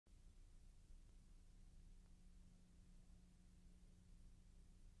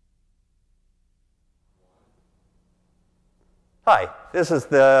Hi, this is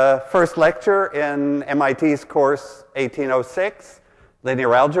the first lecture in MIT's course 1806,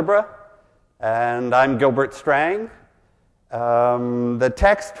 Linear Algebra, and I'm Gilbert Strang. The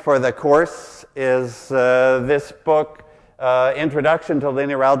text for the course is this book, Introduction to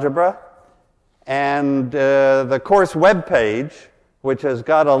Linear Algebra, and the course webpage, which has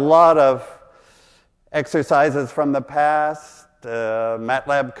got a lot of exercises from the past,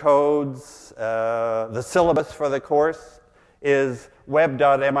 MATLAB codes, the syllabus for the course, is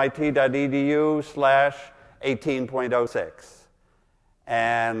web.mit.edu/18.06.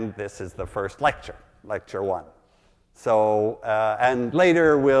 And this is the first lecture, lecture 1. So, and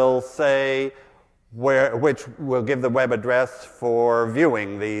later we'll say which will give the web address for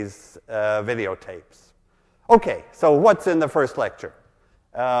viewing these videotapes. Okay, so what's in the first lecture?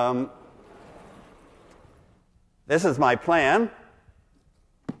 This is my plan.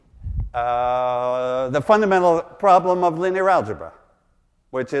 The fundamental problem of linear algebra,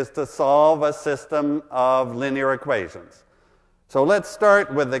 which is to solve a system of linear equations. So let's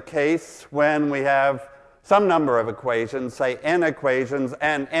start with the case when we have some number of equations, say n equations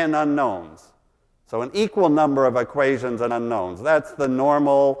and n unknowns. So an equal number of equations and unknowns. That's the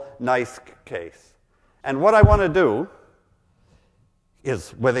normal, nice case. And what I want to do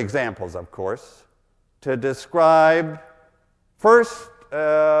is, with examples, of course, to describe first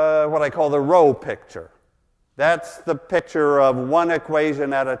what I call the row picture. That's the picture of one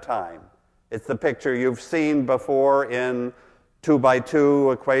equation at a time. It's the picture you've seen before in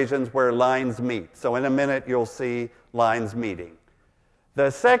 2x2 equations where lines meet. So in a minute you'll see lines meeting. The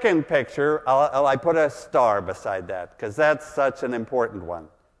second picture, I put a star beside that because that's such an important one,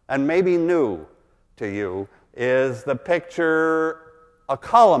 and maybe new to you, is the picture a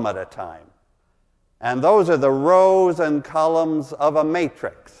column at a time. And those are the rows and columns of a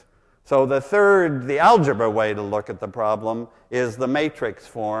matrix. So the algebra way to look at the problem is the matrix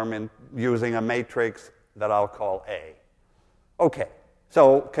form in using a matrix that I'll call A. Okay,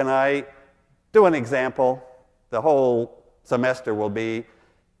 so can I do an example? The whole semester will be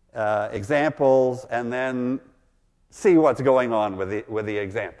examples and then see what's going on with the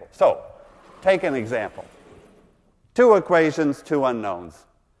example. So take an example. 2 equations, 2 unknowns.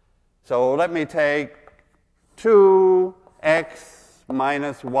 So let me take 2x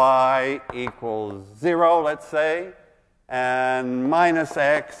minus y equals 0, let's say, and minus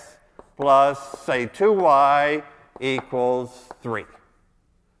x plus, say, 2y equals 3.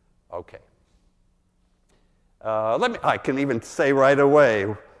 Okay. I can even say right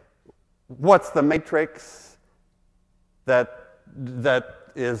away, what's the matrix what's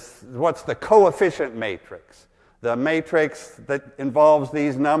the coefficient matrix? The matrix that involves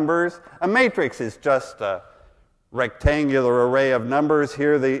these numbers. A matrix is just a rectangular array of numbers.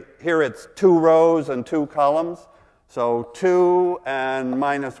 Here it's 2 rows and 2 columns. So 2 and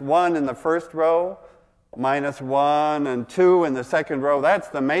minus 1 in the first row, minus 1 and 2 in the second row. That's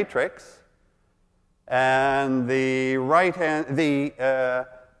the matrix. And the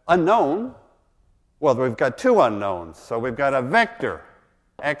unknown, well, we've got 2 unknowns. So we've got a vector,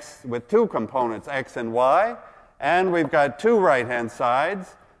 x with 2 components, x and y. And we've got 2 right-hand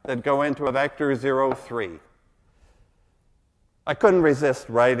sides that go into a vector 0, 3. I couldn't resist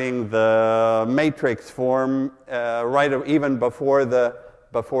writing the matrix form even before the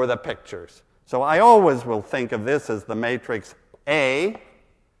pictures. So I always will think of this as the matrix A,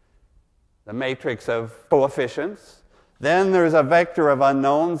 the matrix of coefficients. Then there's a vector of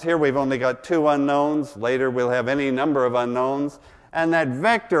unknowns. Here we've only got 2 unknowns. Later we'll have any number of unknowns. And that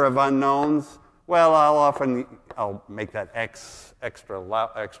vector of unknowns, well, I'll make that X extra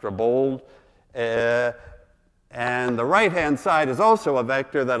bold. And the right-hand side is also a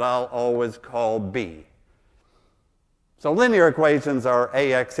vector that I'll always call B. So linear equations are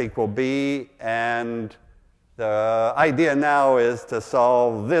AX equal B, and the idea now is to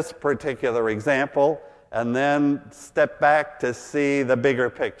solve this particular example and then step back to see the bigger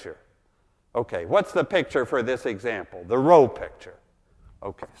picture. Okay, what's the picture for this example? The row picture.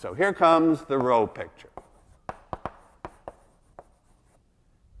 Okay, so here comes the row picture.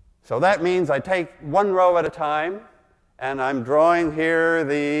 So that means I take one row at a time, and I'm drawing here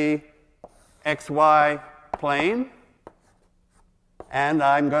the xy plane, and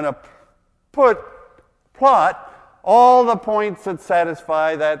I'm going to plot all the points that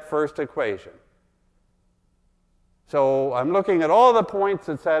satisfy that first equation. So I'm looking at all the points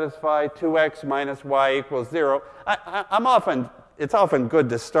that satisfy 2x minus y equals 0. It's often good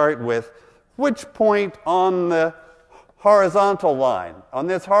to start with which point on the horizontal line. On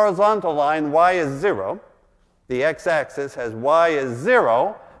this horizontal line, y is 0. The x-axis has y is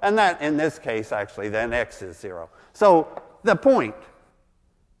 0, and that, in this case, actually, then x is 0. So the point,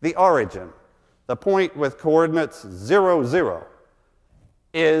 the origin, the point with coordinates 0, 0,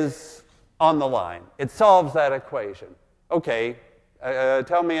 is on the line. It solves that equation. Okay,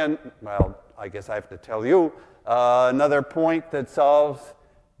 tell me, well, I guess I have to tell you another point that solves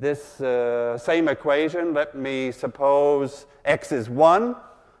this same equation. Let me suppose x is 1,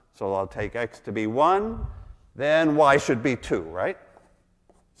 so I'll take x to be 1. Then y should be 2, right?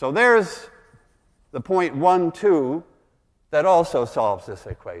 So there's the point 1, 2 that also solves this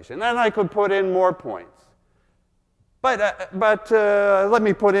equation. And I could put in more points. But let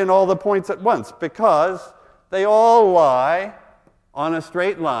me put in all the points at once, because they all lie on a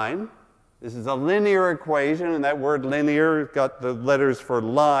straight line. This is a linear equation, and that word linear got the letters for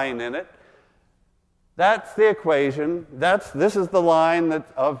line in it. That's the equation. This is the line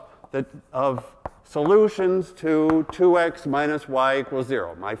of solutions to 2x minus y equals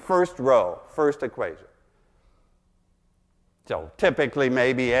 0, my first row, first equation. So typically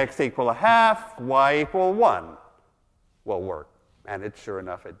maybe x equal a half, y equal 1 will work. And sure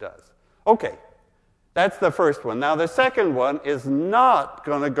enough, it does. Okay, that's the first one. Now the second one is not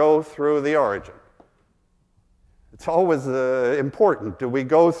going to go through the origin. It's always important. Do we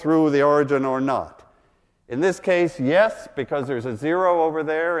go through the origin or not? In this case, yes, because there's a 0 over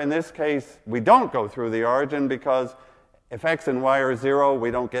there. In this case, we don't go through the origin because if x and y are 0,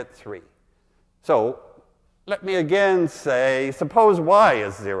 we don't get 3. So let me again say, suppose y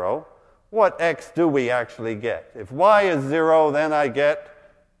is 0. What x do we actually get? If y is 0, then I get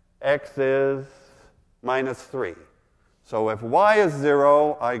x is minus 3. So if y is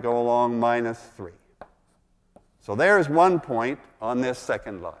 0, I go along minus 3. So there's one point on this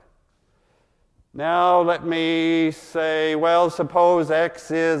second line. Now let me say, well, suppose x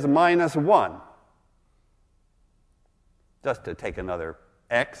is minus 1. Just to take another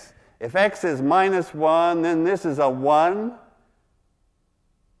x. If x is minus 1, then this is a 1.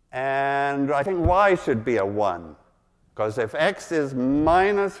 And I think y should be a 1. Because if x is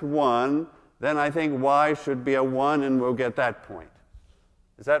minus 1, then I think y should be a 1, and we'll get that point.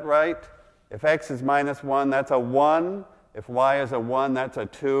 Is that right? If x is minus 1, that's a 1. If y is a 1, that's a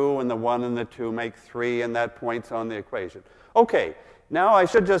 2, and the 1 and the 2 make 3, and that point's on the equation. Okay, now I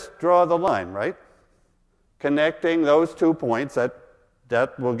should just draw the line, right? Connecting those 2 points,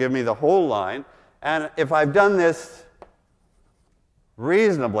 that will give me the whole line. And if I've done this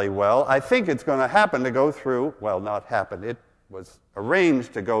reasonably well, I think it's going to happen to go through, well, not happen, it was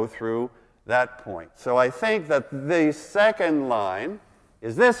arranged to go through that point. So I think that the second line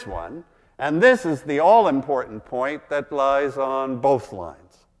is this one, and this is the all-important point that lies on both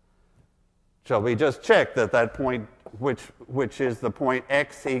lines. Shall we just check that that point, which is the point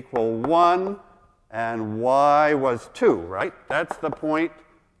x equal 1 and y was 2, right? That's the point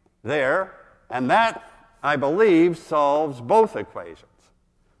there. And that, I believe, solves both equations.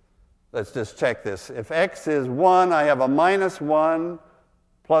 Let's just check this. If x is 1, I have a minus 1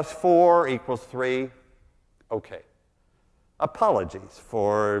 plus 4 equals 3. Okay. Apologies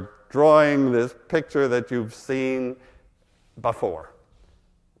for drawing this picture that you've seen before.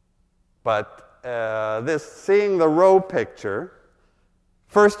 But seeing the row picture,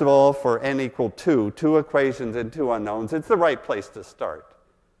 first of all, for n equal 2, 2 equations and 2 unknowns, it's the right place to start.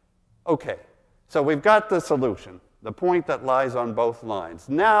 Okay, so we've got the solution, the point that lies on both lines.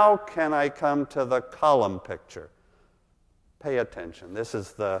 Now can I come to the column picture? Pay attention. This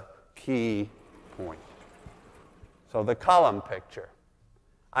is the key point. So the column picture.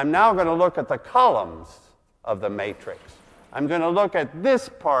 I'm now going to look at the columns of the matrix. I'm going to look at this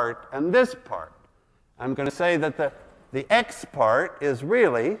part and this part. I'm going to say that the x part is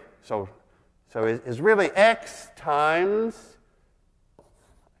really, is really x times,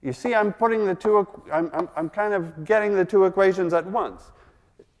 you see I'm putting the two, I'm kind of getting the two equations at once.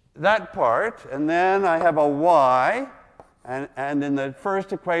 That part, and then I have a y, and in the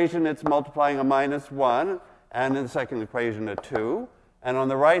first equation it's multiplying a minus 1, and in the second equation a 2. And on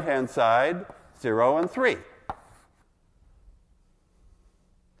the right-hand side, 0 and 3.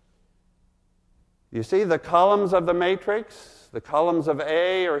 You see the columns of the matrix? The columns of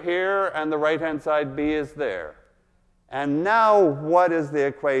A are here, and the right-hand side B is there. And now what is the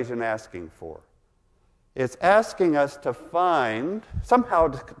equation asking for? It's asking us to find, somehow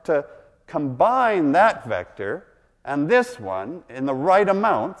to combine that vector and this one in the right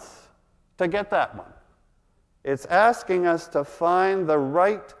amounts to get that one. It's asking us to find the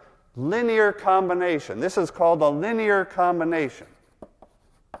right linear combination. This is called a linear combination.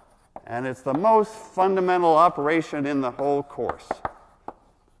 And it's the most fundamental operation in the whole course.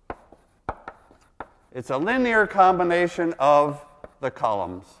 It's a linear combination of the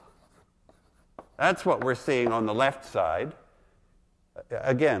columns. That's what we're seeing on the left side.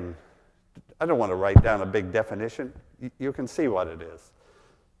 Again, I don't want to write down a big definition. You can see what it is.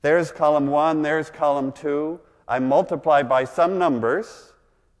 There's column 1, there's column 2. I multiply by some numbers,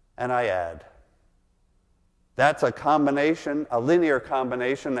 and I add. That's a combination, a linear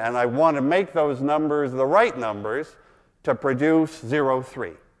combination, and I want to make those numbers the right numbers to produce 0,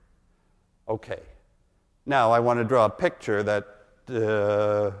 3. Okay. Now I want to draw a picture that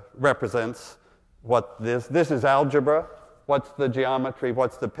represents what this is algebra. What's the geometry?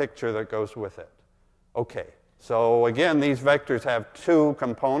 What's the picture that goes with it? Okay. So again, these vectors have 2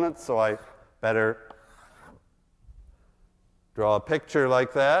 components, so I better draw a picture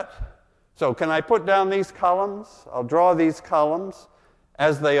like that. So can I put down these columns? I'll draw these columns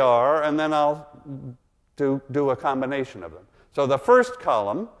as they are, and then I'll do a combination of them. So the first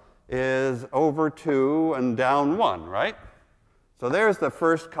column is over 2 and down 1, right? So there's the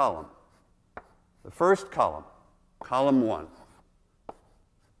first column. The first column, column 1.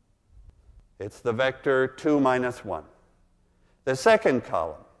 It's the vector 2 minus 1. The second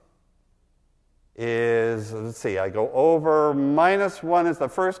column is, let's see, I go over minus 1 is the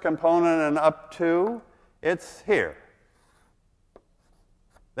first component and up 2. It's here.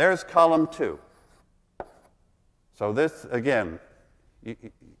 There's column 2. So this, again,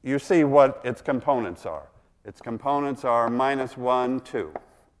 you see what its components are. Its components are minus 1, 2.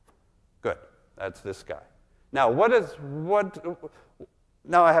 Good. That's this guy. Now,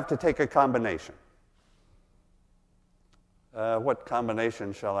 now I have to take a combination. What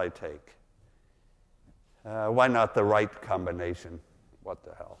combination shall I take? Why not the right combination? What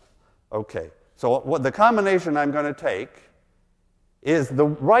the hell? Okay. So the combination I'm going to take is the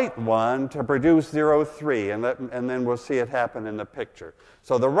right one to produce 0, 3, and then we'll see it happen in the picture.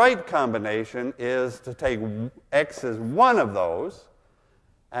 So the right combination is to take x as one of those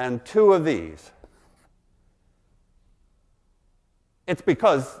and 2 of these. It's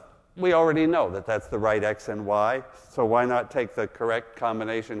because we already know that that's the right x and y, so why not take the correct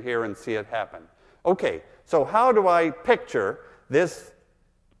combination here and see it happen? Okay, so how do I picture this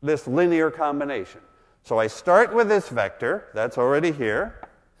linear combination? So I start with this vector. That's already here.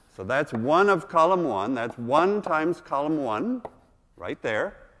 So that's 1 of column 1. That's 1 times column 1, right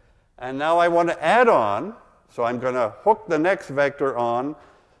there. And now I want to add on. So I'm going to hook the next vector on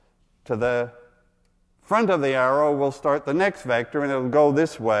to the front of the arrow. We'll start the next vector, and it'll go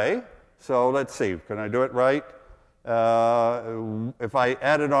this way. So let's see. Can I do it right? If I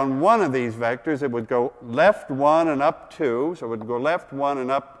added on one of these vectors, it would go left 1 and up 2. So it would go left 1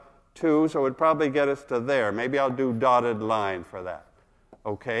 and up 2, so it would probably get us to there. Maybe I'll do dotted line for that.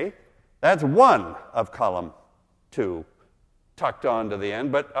 Okay? That's 1 of column 2 tucked on to the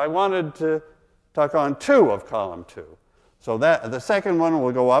end, but I wanted to tuck on 2 of column 2. So the second one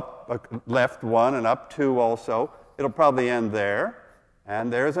will go up left 1 and up 2 also. It'll probably end there,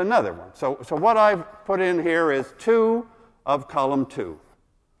 and there's another one. So what I've put in here is 2 of column 2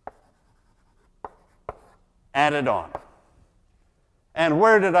 added on. And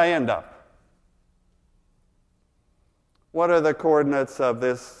where did I end up? What are the coordinates of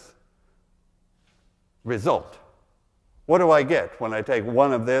this result? What do I get when I take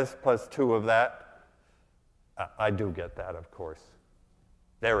 1 of this plus 2 of that? I do get that, of course.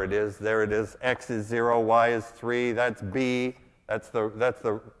 There it is. There it is. X is 0, y is 3. That's B. That's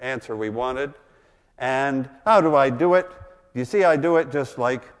the answer we wanted. And how do I do it? You see, I do it just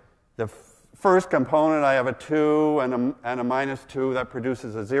like the first component. I have a 2 and a minus 2. That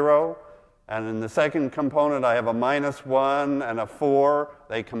produces a 0. And in the second component, I have a minus 1 and a 4.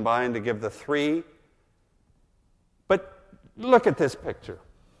 They combine to give the 3. But look at this picture.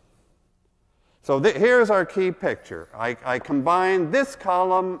 So here's our key picture. I combine this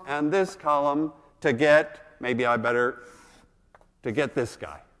column and this column to get, maybe I better, to get this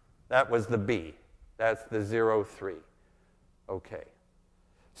guy. That was the B. That's the 0, 3. Okay.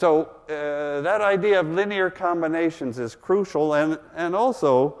 So that idea of linear combinations is crucial. And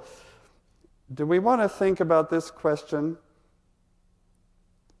also, do we want to think about this question?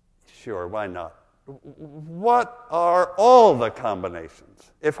 Sure, why not? What are all the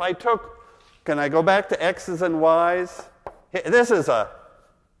combinations? If I took, can I go back to x's and y's? This is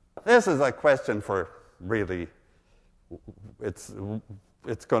a question for really, it's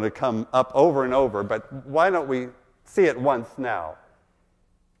going to come up over and over, but why don't we see it once now?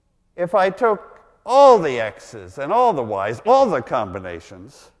 If I took all the x's and all the y's, all the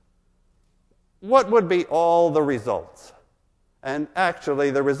combinations, what would be all the results? And actually,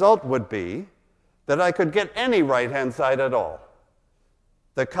 the result would be that I could get any right-hand side at all.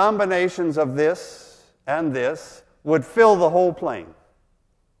 The combinations of this and this would fill the whole plane.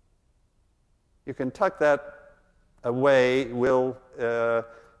 You can tuck that away. We'll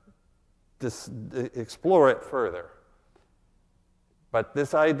explore it further. But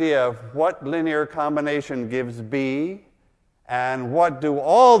this idea of what linear combination gives B, and what do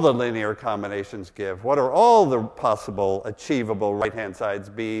all the linear combinations give? What are all the possible achievable right-hand sides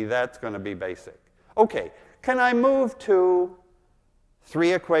be? That's going to be basic. Okay, can I move to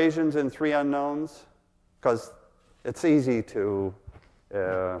 3 equations and 3 unknowns? Because it's easy to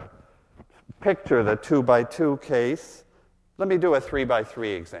picture the 2 by 2 case. Let me do a 3 by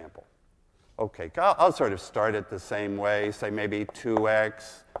 3 example. Okay, I'll sort of start it the same way, say maybe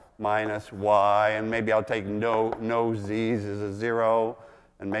 2x minus y, and maybe I'll take no z's as a 0,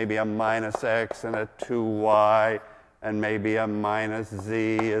 and maybe a minus x and a 2y, and maybe a minus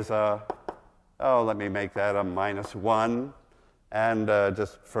z is a, let me make that a minus 1. And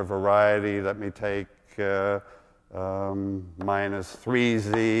just for variety, let me take minus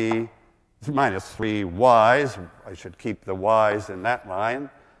 3z, minus 3y's. I should keep the y's in that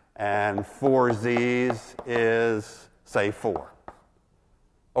line. And 4z's is, say, 4.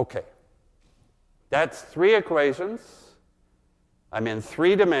 Okay. That's 3 equations. I'm in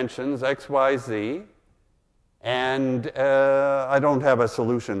 3 dimensions, x, y, z. And I don't have a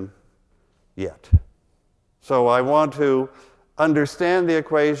solution yet. So I want to understand the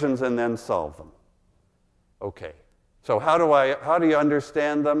equations and then solve them. Okay. So how do you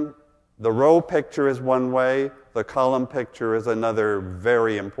understand them? The row picture is one way. The column picture is another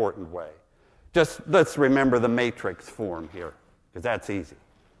very important way. Just let's remember the matrix form here, because that's easy.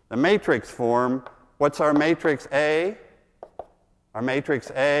 The matrix form, what's our matrix A? Our matrix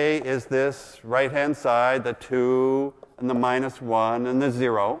A is this right-hand side, the 2 and the minus 1 and the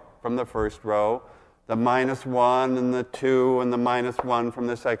 0 from the first row, the minus 1 and the 2 and the minus 1 from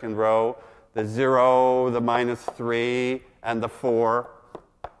the second row, the 0, the minus 3, and the 4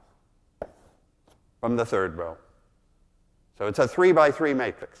 from the third row. So it's a 3 by 3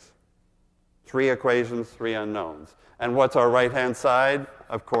 matrix. 3 equations, 3 unknowns. And what's our right-hand side?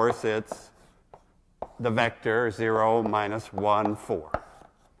 Of course, it's the vector 0, minus 1, 4.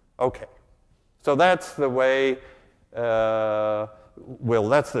 Okay. So that's the way, that's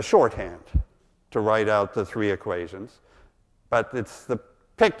the shorthand to write out the 3 equations. But it's the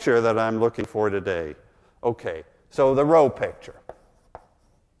picture that I'm looking for today. Okay. So the row picture.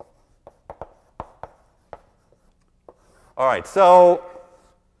 All right, so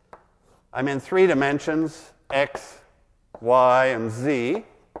I'm in 3 dimensions, x, y, and z.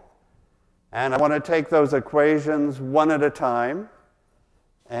 And I want to take those equations one at a time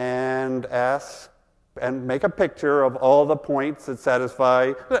and make a picture of all the points that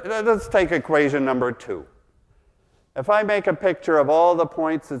satisfy. Let's take equation number 2. If I make a picture of all the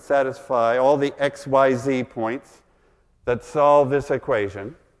points that satisfy, all the x, y, z points that solve this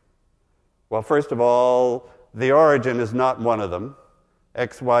equation, well, first of all, the origin is not one of them.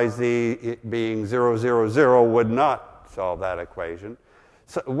 X, y, z being 0, 0, 0 would not solve that equation.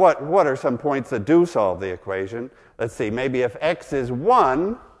 So what are some points that do solve the equation? Let's see, maybe if x is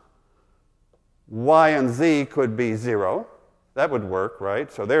 1, y and z could be 0. That would work, right?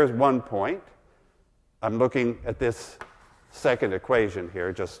 So there's 1 point. I'm looking at this second equation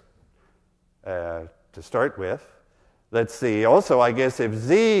here just to start with. Let's see, also I guess if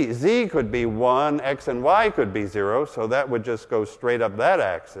z could be 1, x and y could be 0, so that would just go straight up that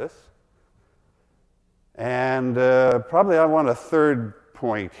axis. And probably I want a third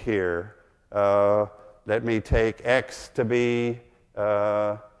point here. Let me take x to be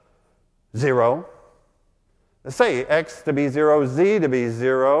 0. Let's say x to be 0, z to be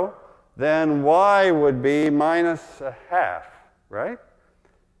 0, then y would be minus a half, right?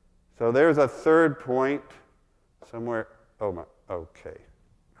 So there's a third point. Somewhere, okay.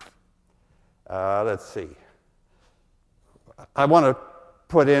 Let's see. I want to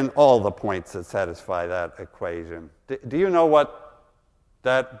put in all the points that satisfy that equation. Do you know what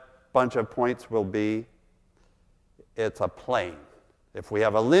that bunch of points will be? It's a plane. If we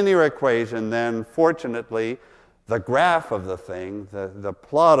have a linear equation, then fortunately, the graph of the thing, the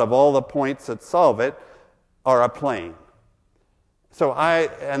plot of all the points that solve it, are a plane. So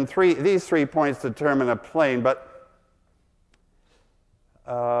these 3 points determine a plane, but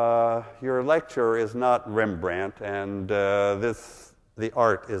your lecture is not Rembrandt, and the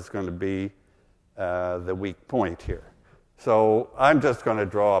art is going to be the weak point here. So I'm just going to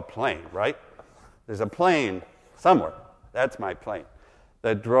draw a plane, right? There's a plane somewhere. That's my plane.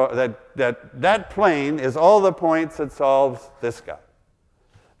 That plane is all the points that solves this guy.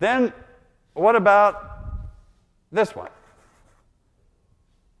 Then what about this one?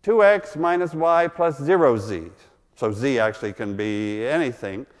 2x minus y plus 0z. So z actually can be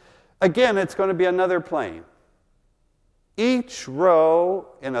anything. Again, it's going to be another plane. Each row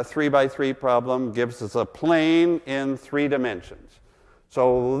in a 3 by 3 problem gives us a plane in 3 dimensions.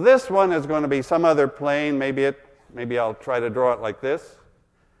 So this one is going to be some other plane. Maybe I'll try to draw it like this.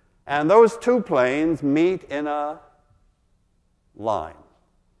 And those two planes meet in a line.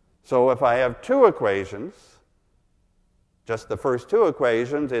 So if I have two equations, just the first two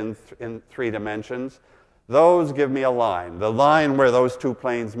equations in 3 dimensions, those give me a line, the line where those two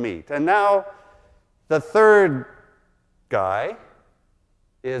planes meet. And now the third guy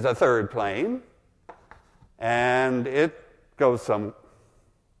is a third plane, and it goes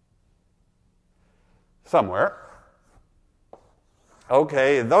somewhere.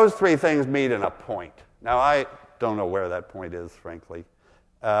 Okay, those 3 things meet in a point. Now, I don't know where that point is, frankly,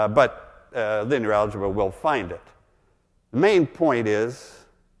 but linear algebra will find it. The main point is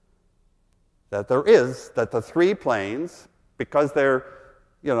that the 3 planes, because they're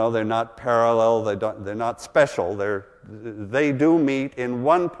not parallel, they're not special, they do meet in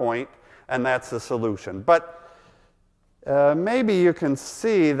one point, and that's the solution. But maybe you can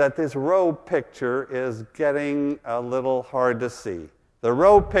see that this row picture is getting a little hard to see. The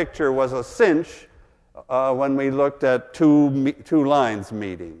row picture was a cinch when we looked at two lines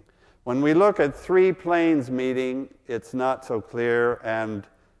meeting. When we look at 3 planes meeting, it's not so clear, and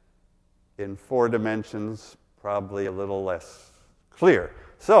in 4 dimensions, probably a little less clear.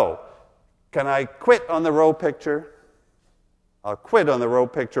 So, can I quit on the row picture? I'll quit on the row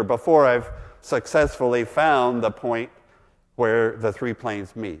picture before I've successfully found the point where the 3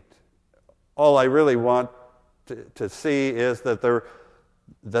 planes meet. All I really want to see is that the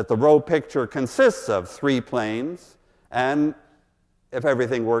row picture consists of 3 planes, and if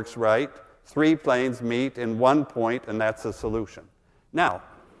everything works right, 3 planes meet in one point, and that's the solution. Now,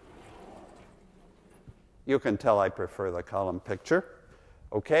 you can tell I prefer the column picture.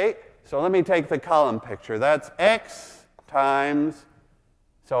 Okay, so let me take the column picture. That's x times,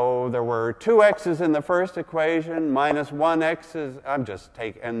 so there were 2 x's in the first equation, minus 1 x's,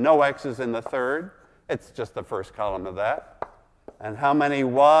 and no x's in the third. It's just the first column of that. And how many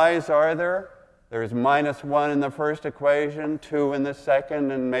y's are there? There's minus 1 in the first equation, 2 in the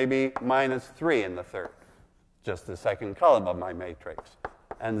second, and maybe minus 3 in the third. Just the second column of my matrix.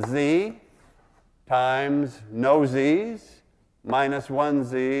 And z times no z's, minus 1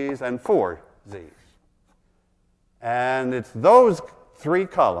 z's, and 4 z's. And it's those 3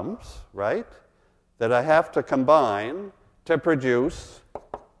 columns, right, that I have to combine to produce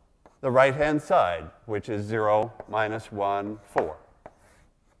the right-hand side, which is 0, minus 1, 4.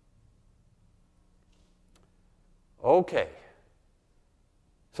 Okay.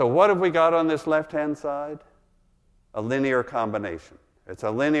 So what have we got on this left-hand side? A linear combination. It's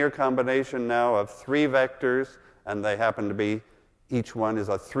a linear combination now of 3 vectors, and they happen to be, each one is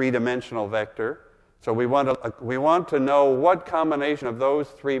a 3-dimensional vector. So we want to know what combination of those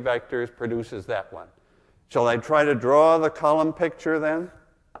 3 vectors produces that one. Shall I try to draw the column picture then?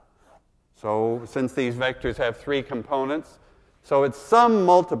 So since these vectors have 3 components, so it's some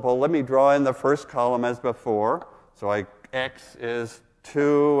multiple. Let me draw in the first column as before. So x is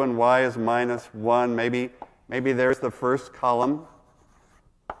 2 and y is minus 1. Maybe there's the first column.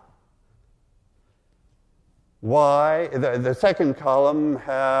 Y, the second column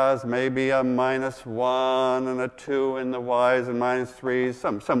has maybe a minus 1 and a 2 in the y's and minus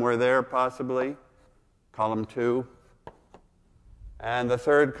 3's, somewhere there possibly, column 2. And the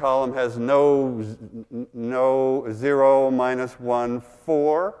third column has no 0, minus 1,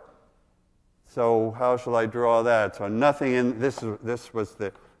 4. So how shall I draw that? So nothing in this was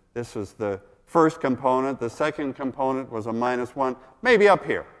the first component. The second component was a minus 1, maybe up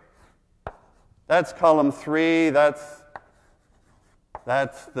here. That's column 3. That's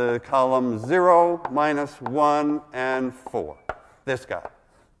the column 0, minus 1, and 4. This guy.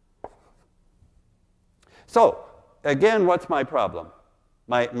 So again, what's my problem?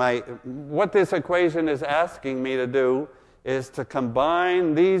 What this equation is asking me to do is to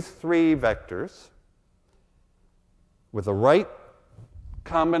combine these 3 vectors with the right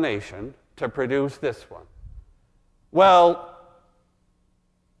combination to produce this one. Well,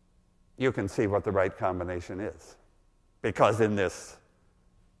 you can see what the right combination is, because in this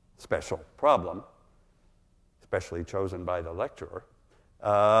special problem, especially chosen by the lecturer,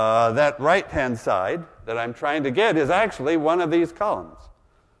 that right-hand side that I'm trying to get is actually one of these columns.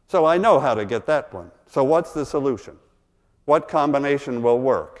 So I know how to get that one. So what's the solution? What combination will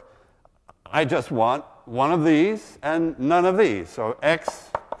work? I just want one of these and none of these. So x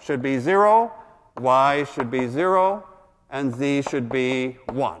should be 0, y should be 0, and z should be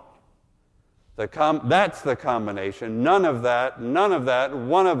 1. That's the combination. None of that,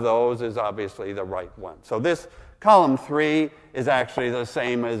 one of those is obviously the right one. So this column 3 is actually the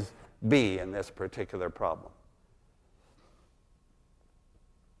same as B in this particular problem.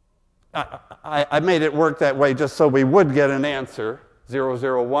 I made it work that way just so we would get an answer, 0,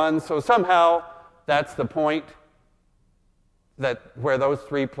 0, 1. So somehow that's the point where those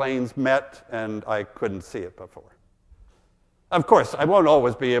 3 planes met, and I couldn't see it before. Of course, I won't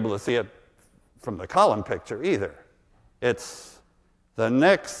always be able to see it from the column picture either. It's the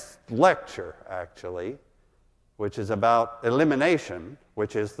next lecture, actually, which is about elimination,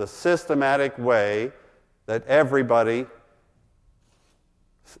 which is the systematic way that everybody,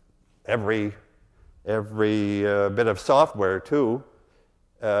 every bit of software too,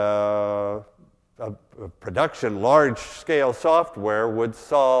 production, large-scale software would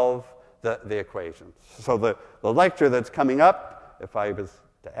solve the equations. So the lecture that's coming up, if I was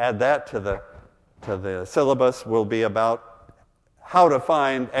to add that to the syllabus, will be about how to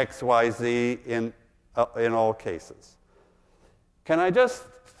find x, y, z in all cases. Can I just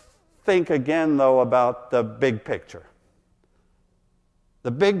think again, though, about the big picture?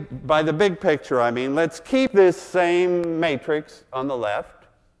 By the big picture, I mean, let's keep this same matrix on the left,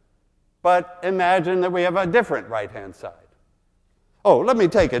 but imagine that we have a different right-hand side. Oh, let me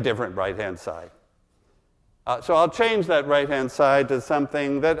take a different right-hand side. So I'll change that right-hand side to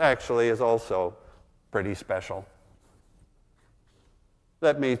something that actually is also pretty special.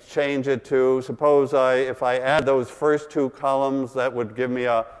 Let me change it to, suppose if I add those first 2 columns, that would give me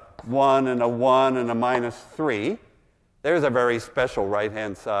a 1 and a 1 and a minus 3. There's a very special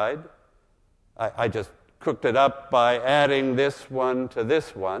right-hand side. I just cooked it up by adding this one to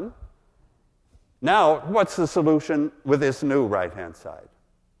this one. Now, what's the solution with this new right-hand side?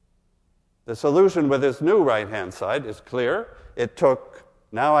 The solution with this new right-hand side is clear.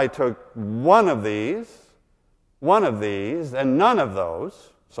 Now I took one of these, and none of those.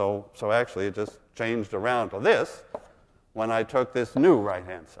 So actually it just changed around to this when I took this new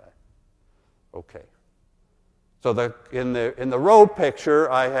right-hand side. Okay. So in the row picture,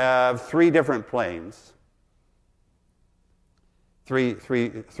 I have 3 different planes. Three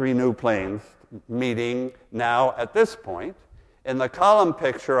new planes meeting now at this point. In the column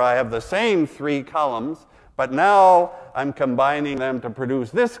picture, I have the same 3 columns, but now I'm combining them to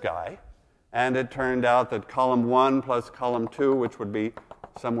produce this guy. And it turned out that column 1 plus column 2, which would be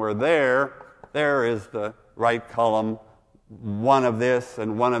somewhere there is the right column. One of this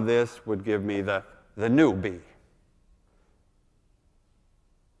and one of this would give me the new B.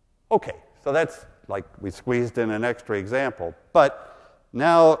 Okay, so that's like we squeezed in an extra example. But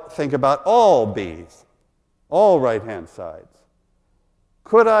now think about all B's, all right-hand sides.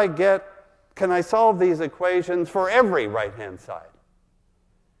 Can I solve these equations for every right-hand side?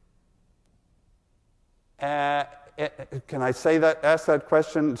 Can I ask that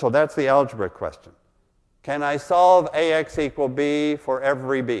question? So that's the algebra question. Can I solve AX equal B for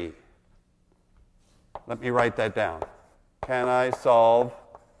every B? Let me write that down. Can I solve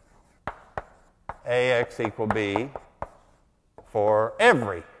AX equal B for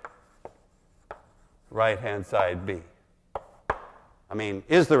every right-hand side B? I mean,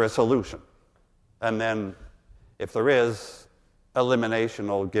 is there a solution? And then, if there is, elimination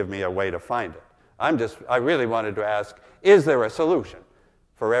will give me a way to find it. I really wanted to ask, is there a solution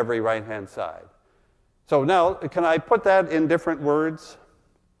for every right-hand side? So now, can I put that in different words?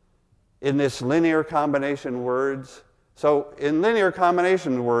 In this linear combination words? So in linear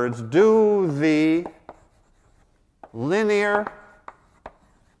combination words, do the linear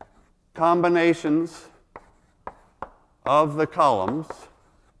combinations of the columns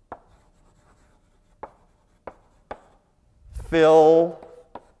fill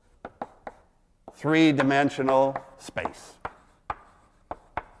 3-dimensional space?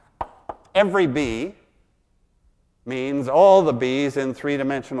 Every B means all the B's in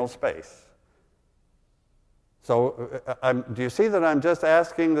 3-dimensional space. So do you see that I'm just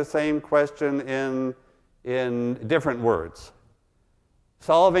asking the same question in different words?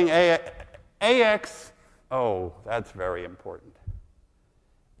 Solving AX, oh, that's very important.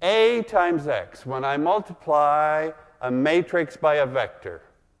 A times X, when I multiply a matrix by a vector,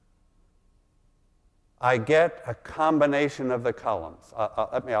 I get a combination of the columns.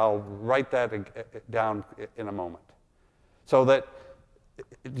 I'll write that down in a moment. So that,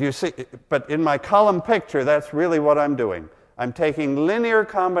 you see, but in my column picture, that's really what I'm doing. I'm taking linear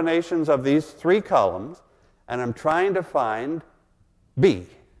combinations of these 3 columns, and I'm trying to find B.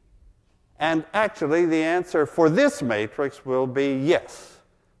 And actually, the answer for this matrix will be yes.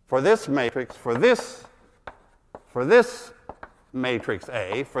 For this matrix, for this matrix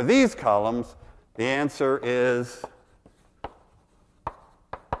A, for these columns, The answer is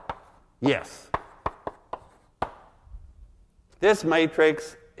yes. This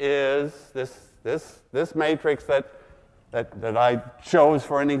matrix is, this matrix that I chose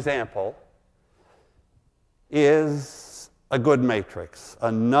for an example is a good matrix,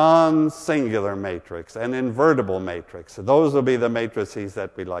 a non-singular matrix, an invertible matrix. So those will be the matrices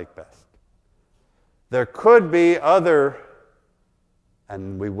that we like best. There could be other,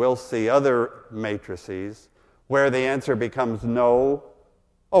 and we will see other matrices where the answer becomes no.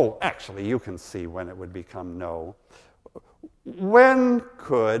 Oh, actually, you can see when it would become no. When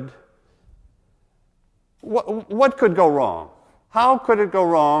could, what could go wrong? How could it go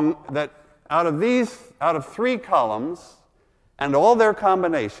wrong that out of three columns and all their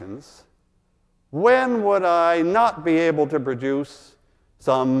combinations, when would I not be able to produce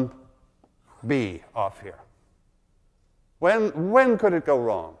some B off here? When could it go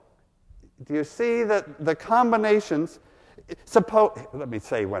wrong? Do you see that the combinations, let me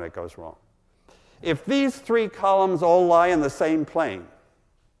say when it goes wrong. If these three columns all lie in the same plane,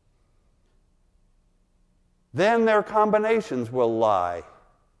 then their combinations will lie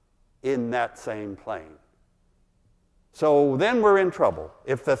in that same plane. So then we're in trouble.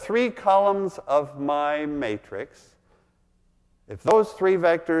 If the three columns of my matrix, if those three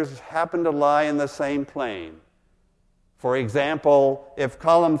vectors happen to lie in the same plane, for example, if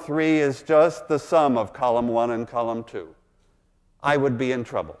column 3 is just the sum of column 1 and column 2, I would be in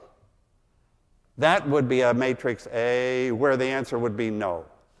trouble. That would be a matrix A where the answer would be no.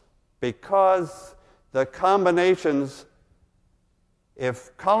 Because the combinations,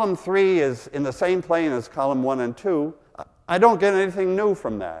 if column 3 is in the same plane as column 1 and 2, I don't get anything new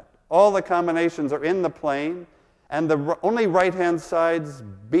from that. All the combinations are in the plane, and the only right-hand sides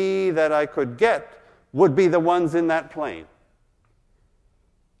B that I could get would be the ones in that plane.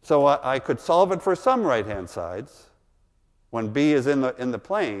 So I could solve it for some right-hand sides when B is in the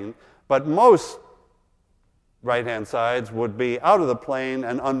plane, but most right-hand sides would be out of the plane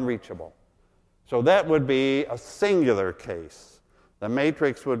and unreachable. So that would be a singular case. The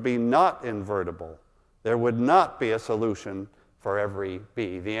matrix would be not invertible. There would not be a solution for every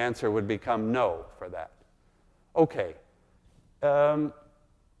B. The answer would become no for that. Okay.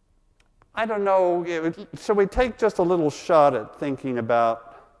 I don't know, shall we take just a little shot at thinking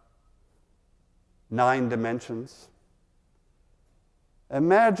about 9 dimensions?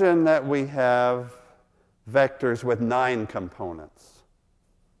 Imagine that we have vectors with 9 components.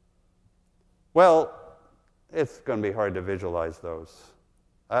 Well, it's going to be hard to visualize those.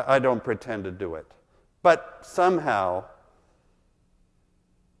 I don't pretend to do it. But somehow,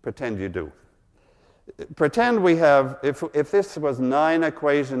 pretend you do. Pretend we have, if this was 9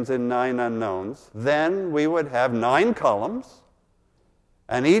 equations in 9 unknowns, then we would have 9 columns,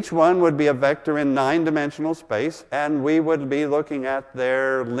 and each one would be a vector in 9-dimensional space, and we would be looking at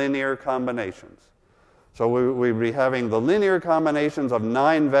their linear combinations. So we'd be having the linear combinations of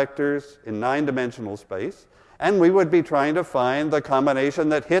 9 vectors in 9-dimensional space, and we would be trying to find the combination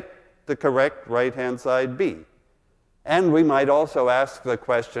that hit the correct right-hand side B. And we might also ask the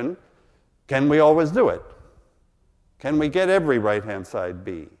question, can we always do it? Can we get every right-hand side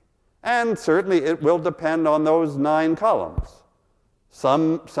B? And certainly it will depend on those 9 columns.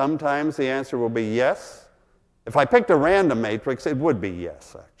 Sometimes the answer will be yes. If I picked a random matrix, it would be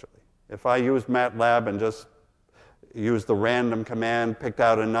yes, actually. If I used MATLAB and just used the random command, picked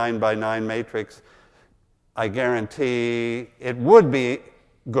out a 9x9 matrix, I guarantee it would be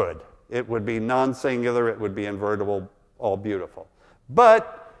good. It would be non-singular, it would be invertible, all beautiful.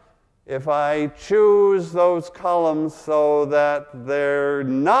 But if I choose those columns so that they're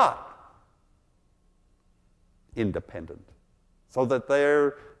not independent, so that the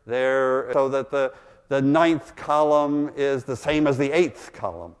 9th column is the same as the 8th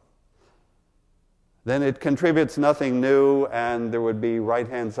column, then it contributes nothing new, and there would be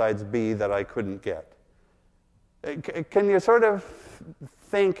right-hand sides B that I couldn't get. Can you sort of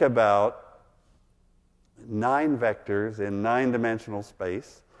think about 9 vectors in 9-dimensional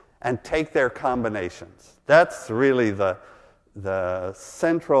space and take their combinations? That's really the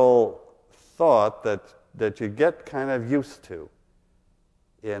central thought that you get kind of used to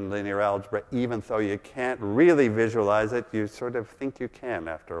in linear algebra, even though you can't really visualize it, you sort of think you can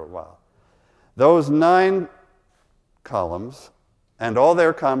after a while. Those 9 columns and all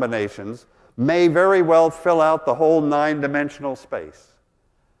their combinations may very well fill out the whole 9-dimensional space.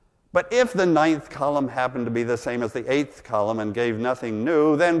 But if the 9th column happened to be the same as the 8th column and gave nothing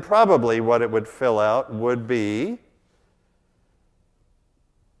new, then probably what it would fill out would be,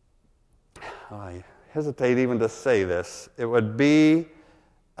 I hesitate even to say this, it would be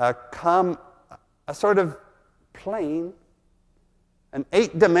a a sort of plane, an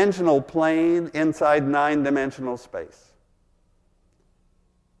 8-dimensional plane inside 9-dimensional space.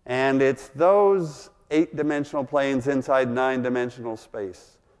 And it's those 8-dimensional planes inside 9-dimensional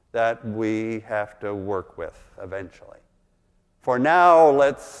space that we have to work with eventually. For now,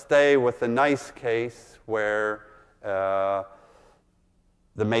 let's stay with the nice case where the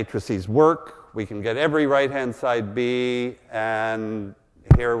matrices work. We can get every right-hand side B, and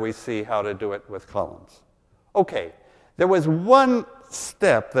here we see how to do it with columns. Okay, there was one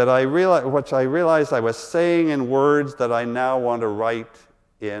step that which I realized I was saying in words that I now want to write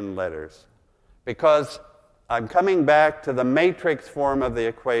in letters, because I'm coming back to the matrix form of the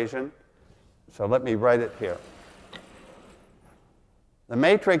equation. So let me write it here. The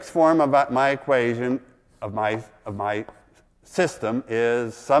matrix form of my equation, of my system,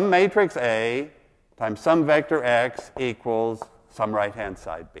 is some matrix A times some vector x equals some right-hand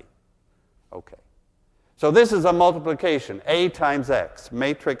side B. Okay. So this is a multiplication, A times x,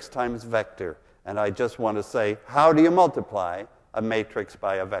 matrix times vector. And I just want to say, how do you multiply a matrix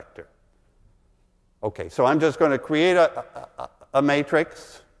by a vector? Okay, so I'm just going to create a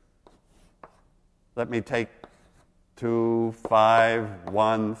matrix. Let me take 2, 5,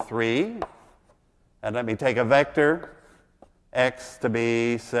 1, 3. And let me take a vector, x to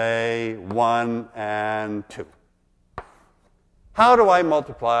be, say, 1 and 2. How do I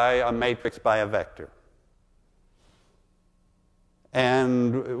multiply a matrix by a vector?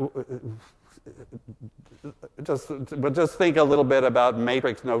 And just think a little bit about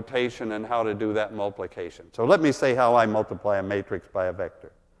matrix notation and how to do that multiplication. So let me say how I multiply a matrix by a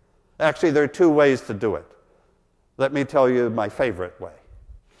vector. Actually, there are 2 ways to do it. Let me tell you my favorite way.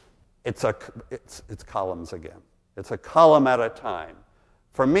 It's columns again. It's a column at a time.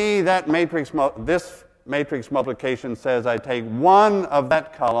 For me, this matrix multiplication says I take 1 of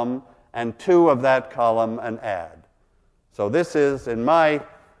that column and 2 of that column and add. So this is,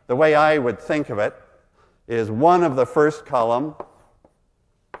 the way I would think of it, is 1 of the first column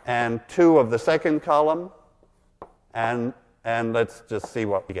and 2 of the second column, and let's just see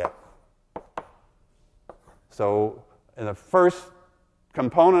what we get. So in the first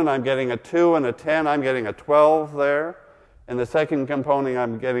component, I'm getting a 2 and a 10. I'm getting a 12 there. In the second component,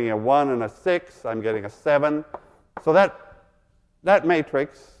 I'm getting a 1 and a 6. I'm getting a 7. So that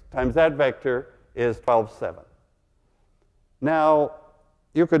matrix times that vector is 12, 7. Now,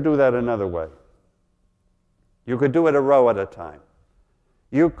 you could do that another way. You could do it a row at a time.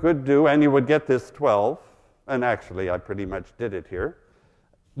 You could do, and you would get this 12, and actually I pretty much did it here,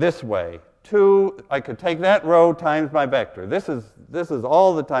 this way. 2, I could take that row times my vector. This is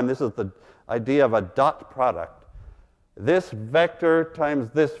all the time, this is the idea of a dot product. This vector times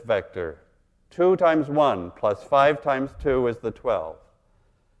this vector. 2 times 1 plus 5 times 2 is the 12.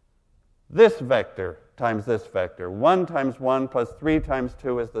 This vector times this vector. 1 times 1 plus 3 times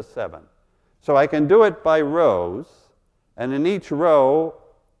 2 is the 7. So I can do it by rows, and in each row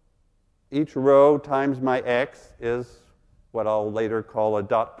times my x is what I'll later call a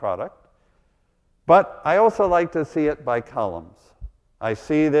dot product. But I also like to see it by columns. I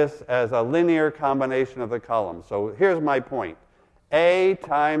see this as a linear combination of the columns. So here's my point. A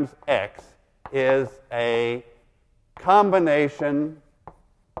times x is a combination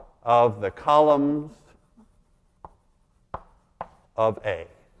of the columns of A.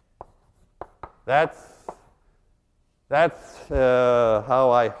 That's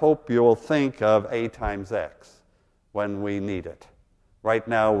how I hope you'll think of A times x when we need it. Right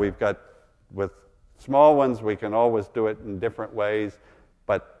now we've got, with small ones, we can always do it in different ways,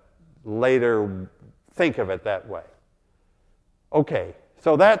 but later think of it that way. Okay,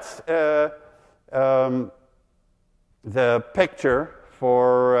 so that's the picture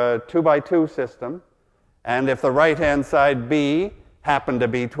for a 2x2 system. And if the right-hand side B happened to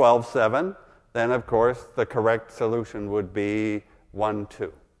be 12, 7, then of course the correct solution would be 1,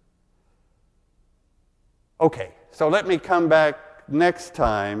 2. Okay, so let me come back next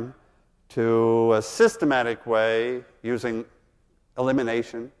time to a systematic way using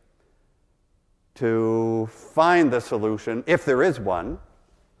elimination to find the solution, if there is one,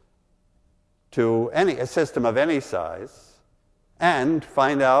 to a system of any size, and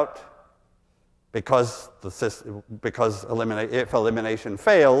find out, if elimination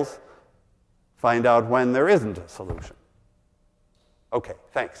fails, find out when there isn't a solution. Okay,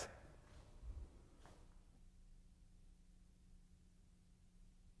 thanks.